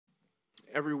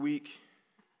Every week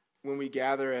when we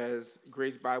gather as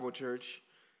Grace Bible Church,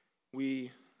 we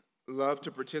love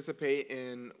to participate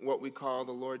in what we call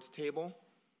the Lord's table,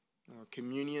 or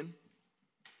communion.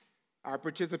 Our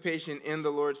participation in the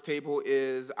Lord's table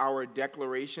is our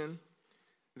declaration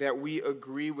that we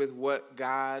agree with what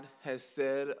God has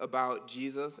said about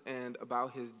Jesus and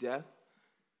about his death.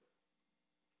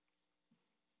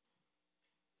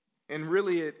 And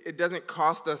really, it doesn't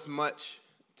cost us much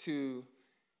to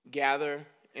gather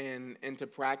and to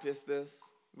practice this.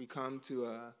 We come to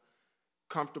a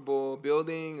comfortable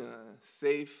building, a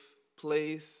safe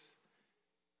place,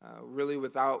 really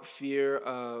without fear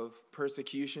of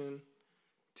persecution,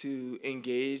 to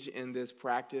engage in this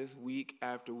practice week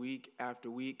after week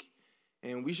after week.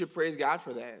 And we should praise God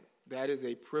for that. That is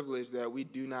a privilege that we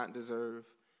do not deserve.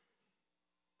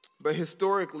 But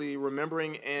historically,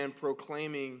 remembering and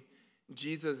proclaiming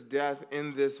Jesus' death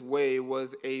in this way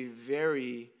was a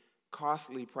very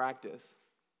costly practice.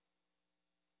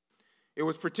 It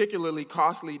was particularly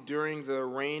costly during the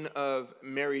reign of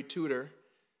Mary Tudor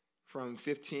from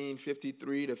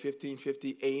 1553 to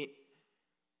 1558.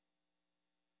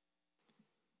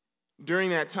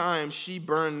 During that time, she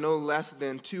burned no less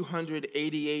than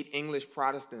 288 English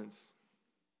Protestants.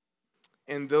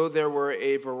 And though there were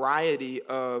a variety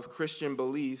of Christian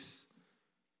beliefs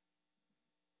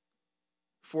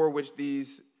for which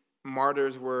these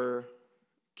martyrs were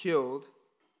killed,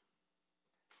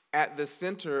 at the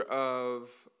center of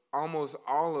almost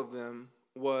all of them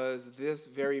was this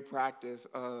very practice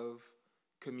of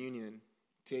communion,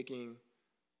 taking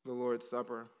the Lord's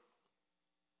Supper.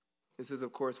 This is,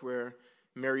 of course, where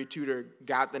Mary Tudor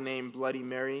got the name Bloody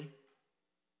Mary.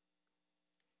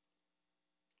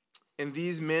 And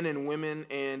these men and women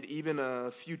and even a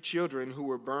few children who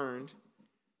were burned,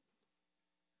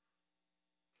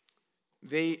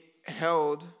 they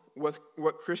held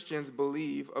what Christians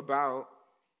believe about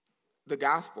the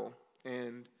gospel,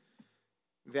 and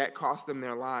that cost them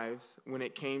their lives when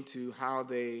it came to how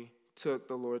they took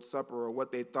the Lord's Supper or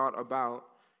what they thought about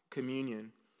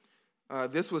communion.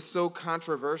 This was so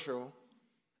controversial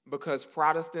because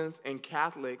Protestants and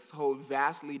Catholics hold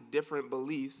vastly different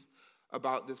beliefs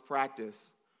about this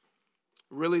practice.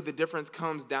 Really, the difference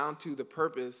comes down to the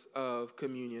purpose of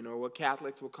communion, or what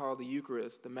Catholics will call the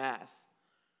Eucharist, the Mass.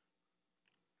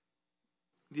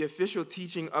 The official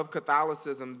teaching of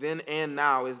Catholicism then and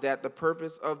now is that the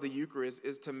purpose of the Eucharist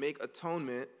is to make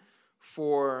atonement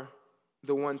for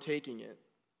the one taking it.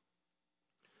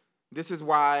 This is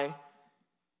why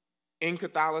in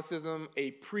Catholicism,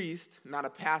 a priest, not a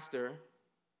pastor,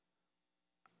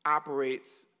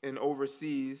 operates and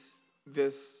oversees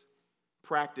this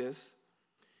practice.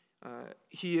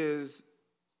 He is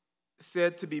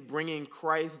said to be bringing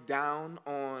Christ down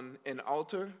on an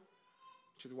altar,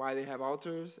 which is why they have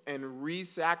altars, and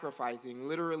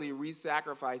literally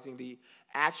re-sacrificing the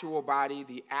actual body,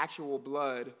 the actual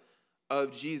blood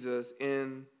of Jesus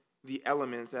in the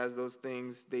elements as those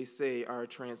things, they say, are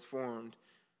transformed.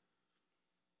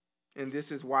 And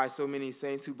this is why so many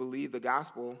saints who believe the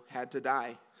gospel had to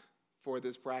die for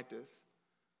this practice.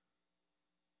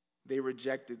 They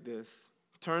rejected this.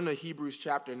 Turn to Hebrews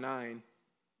chapter 9.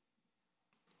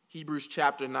 Hebrews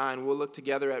chapter 9. We'll look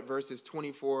together at verses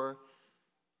 24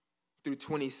 through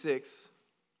 26.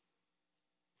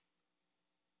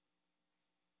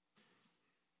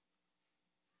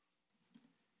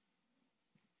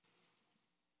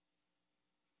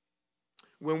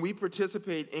 When we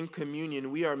participate in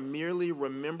communion, we are merely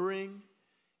remembering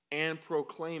and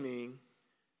proclaiming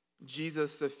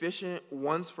Jesus' sufficient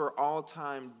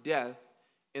once-for-all-time death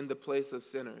in the place of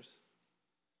sinners.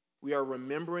 We are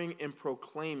remembering and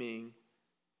proclaiming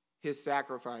his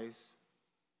sacrifice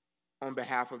on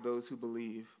behalf of those who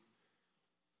believe.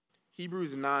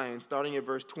 Hebrews 9, starting at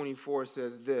verse 24,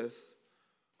 says this: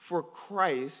 For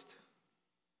Christ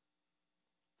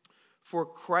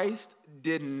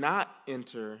did not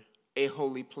enter a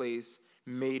holy place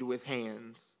made with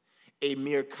hands, a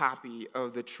mere copy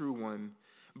of the true one,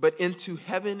 but into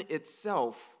heaven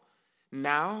itself,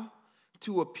 now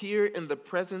to appear in the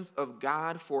presence of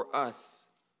God for us.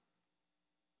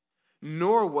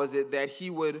 Nor was it that he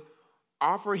would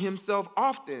offer himself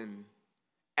often,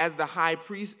 as the high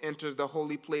priest enters the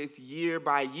holy place year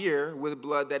by year with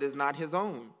blood that is not his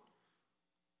own.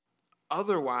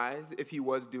 Otherwise, if he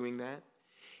was doing that,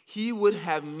 he would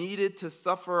have needed to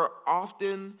suffer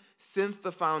often since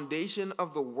the foundation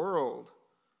of the world.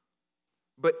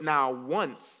 But now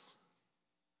once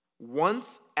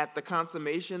at the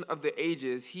consummation of the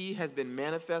ages, he has been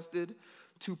manifested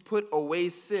to put away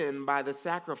sin by the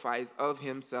sacrifice of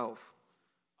himself.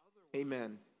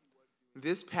 Amen.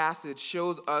 This passage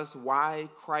shows us why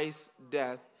Christ's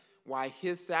death, why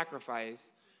his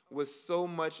sacrifice was so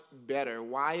much better,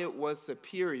 why it was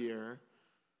superior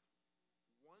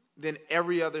than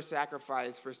every other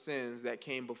sacrifice for sins that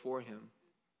came before him.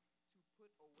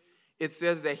 It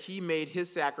says that he made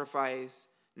his sacrifice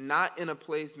not in a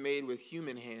place made with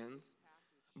human hands,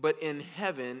 but in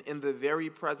heaven, in the very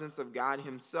presence of God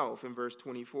himself, in verse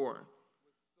 24.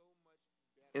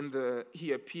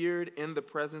 He appeared in the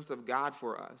presence of God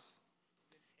for us.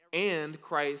 And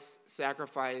Christ's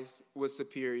sacrifice was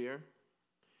superior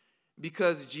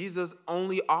because Jesus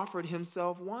only offered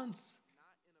himself once.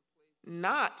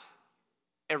 Not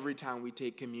every time we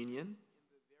take communion.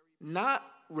 Not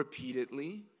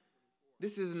repeatedly.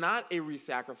 This is not a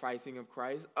re-sacrificing of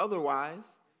Christ. Otherwise,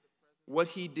 what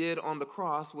he did on the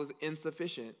cross was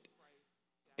insufficient.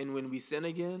 And when we sin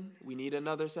again, we need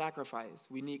another sacrifice.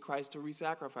 We need Christ to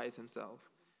re-sacrifice himself.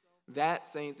 That,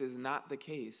 saints, is not the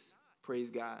case. Praise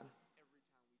God.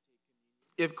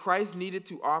 If Christ needed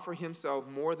to offer himself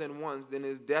more than once, then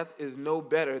his death is no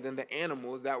better than the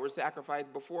animals that were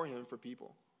sacrificed before him for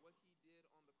people.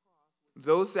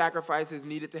 Those sacrifices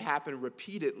needed to happen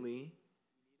repeatedly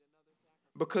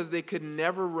because they could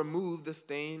never remove the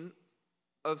stain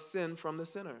of sin from the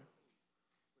sinner.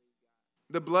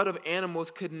 The blood of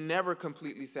animals could never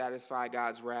completely satisfy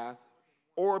God's wrath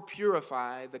or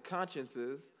purify the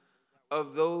consciences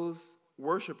of those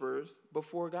worshipers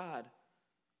before God.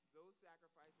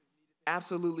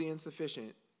 Absolutely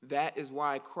insufficient. That is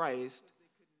why Christ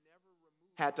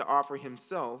had to offer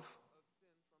himself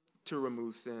to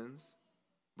remove sins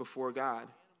before God.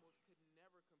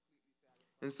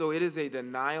 And so it is a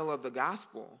denial of the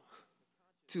gospel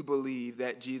to believe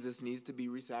that Jesus needs to be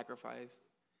re-sacrificed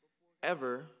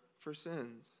ever for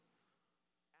sins.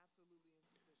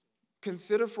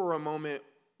 Consider for a moment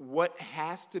what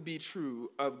has to be true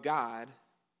of God,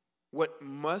 what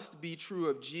must be true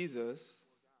of Jesus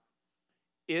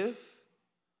if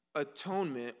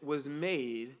atonement was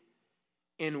made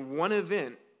in one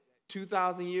event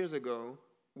 2,000 years ago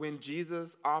when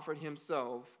Jesus offered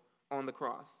himself on the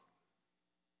cross.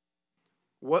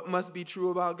 What must be true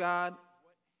about God?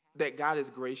 That God is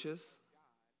gracious.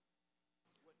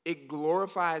 It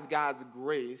glorifies God's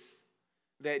grace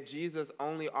that Jesus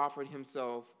only offered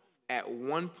himself at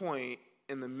one point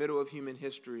in the middle of human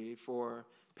history for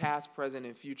past, present,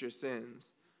 and future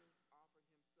sins.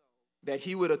 That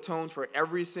he would atone for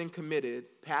every sin committed,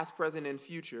 past, present, and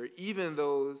future, even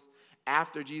those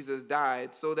after Jesus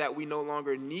died, so that we no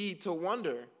longer need to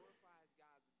wonder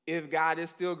if God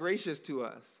is still gracious to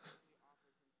us.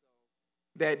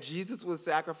 That Jesus was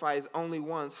sacrificed only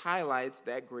once highlights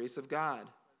that grace of God.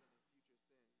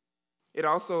 It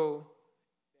also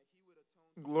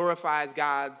glorifies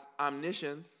God's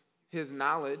omniscience, his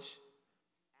knowledge.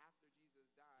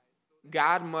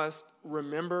 God must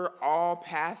remember all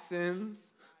past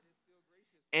sins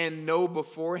and know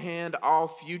beforehand all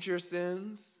future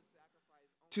sins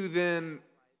to then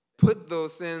put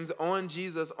those sins on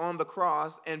Jesus on the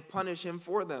cross and punish him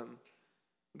for them.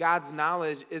 God's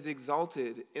knowledge is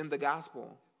exalted in the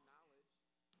gospel,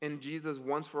 in Jesus'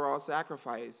 once for all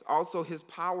sacrifice. Also, his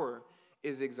power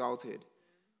is exalted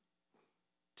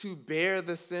to bear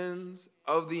the sins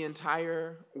of the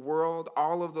entire world,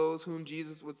 all of those whom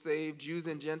Jesus would save, Jews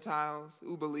and Gentiles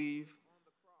who believe,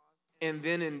 and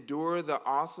then endure the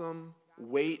awesome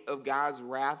weight of God's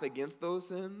wrath against those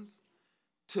sins,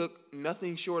 took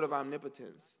nothing short of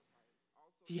omnipotence.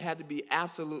 He had to be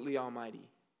absolutely almighty.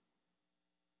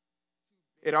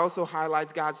 It also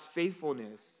highlights God's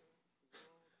faithfulness,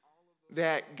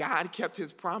 that God kept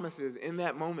his promises in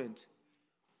that moment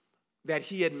that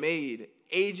he had made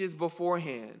ages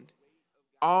beforehand,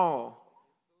 all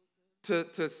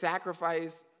to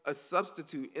sacrifice a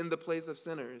substitute in the place of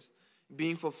sinners,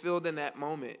 being fulfilled in that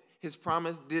moment. His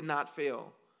promise did not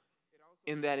fail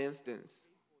in that instance.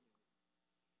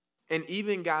 And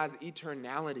even God's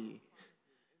eternality,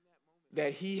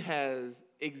 that he has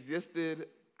existed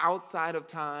outside of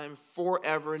time,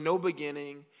 forever, no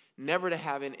beginning, never to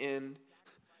have an end.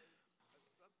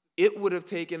 It would have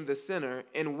taken the sinner,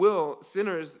 and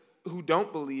sinners who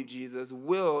don't believe Jesus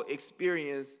will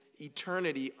experience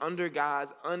eternity under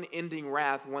God's unending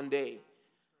wrath one day.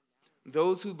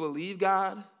 Those who believe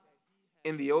God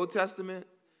in the Old Testament,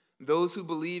 those who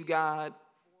believe God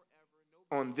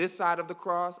on this side of the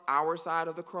cross, our side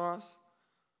of the cross,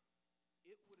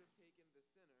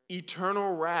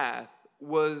 eternal wrath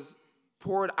was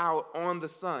poured out on the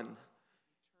Son.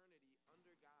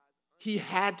 He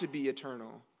had to be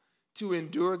eternal to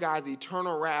endure God's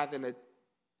eternal wrath in a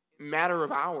matter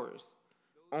of hours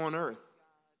on earth.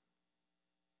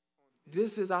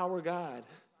 This is our God,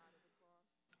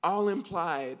 all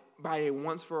implied by a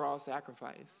once-for-all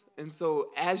sacrifice. And so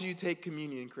as you take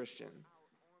communion, Christian,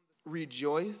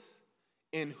 rejoice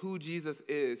in who Jesus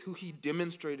is, who he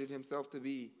demonstrated himself to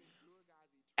be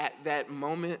at that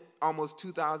moment almost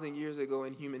 2,000 years ago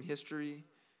in human history,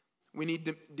 when he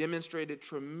demonstrated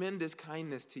tremendous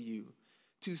kindness to you,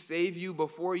 to save you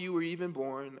before you were even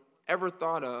born, ever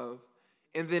thought of,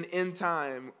 and then in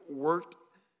time worked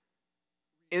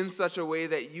in such a way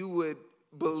that you would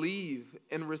believe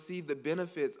and receive the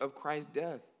benefits of Christ's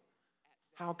death.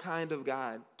 How kind of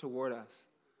God toward us.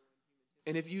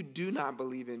 And if you do not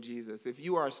believe in Jesus, if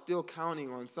you are still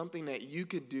counting on something that you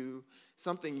could do,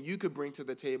 something you could bring to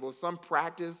the table, some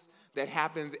practice that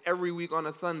happens every week on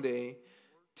a Sunday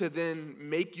to then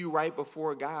make you right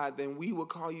before God, then we will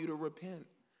call you to repent.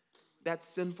 That's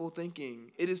sinful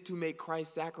thinking. It is to make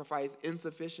Christ's sacrifice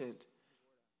insufficient.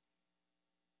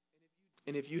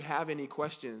 And if you have any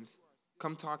questions,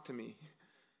 come talk to me.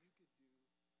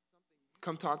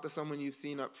 Come talk to someone you've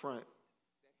seen up front.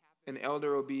 An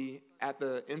elder will be at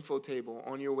the info table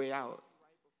on your way out.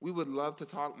 We would love to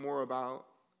talk more about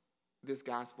this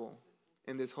gospel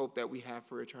and this hope that we have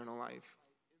for eternal life.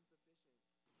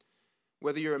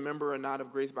 Whether you're a member or not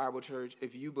of Grace Bible Church,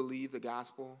 if you believe the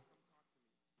gospel,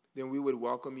 then we would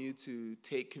welcome you to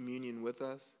take communion with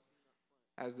us.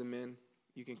 As the men,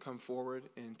 you can come forward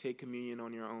and take communion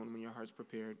on your own when your heart's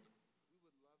prepared.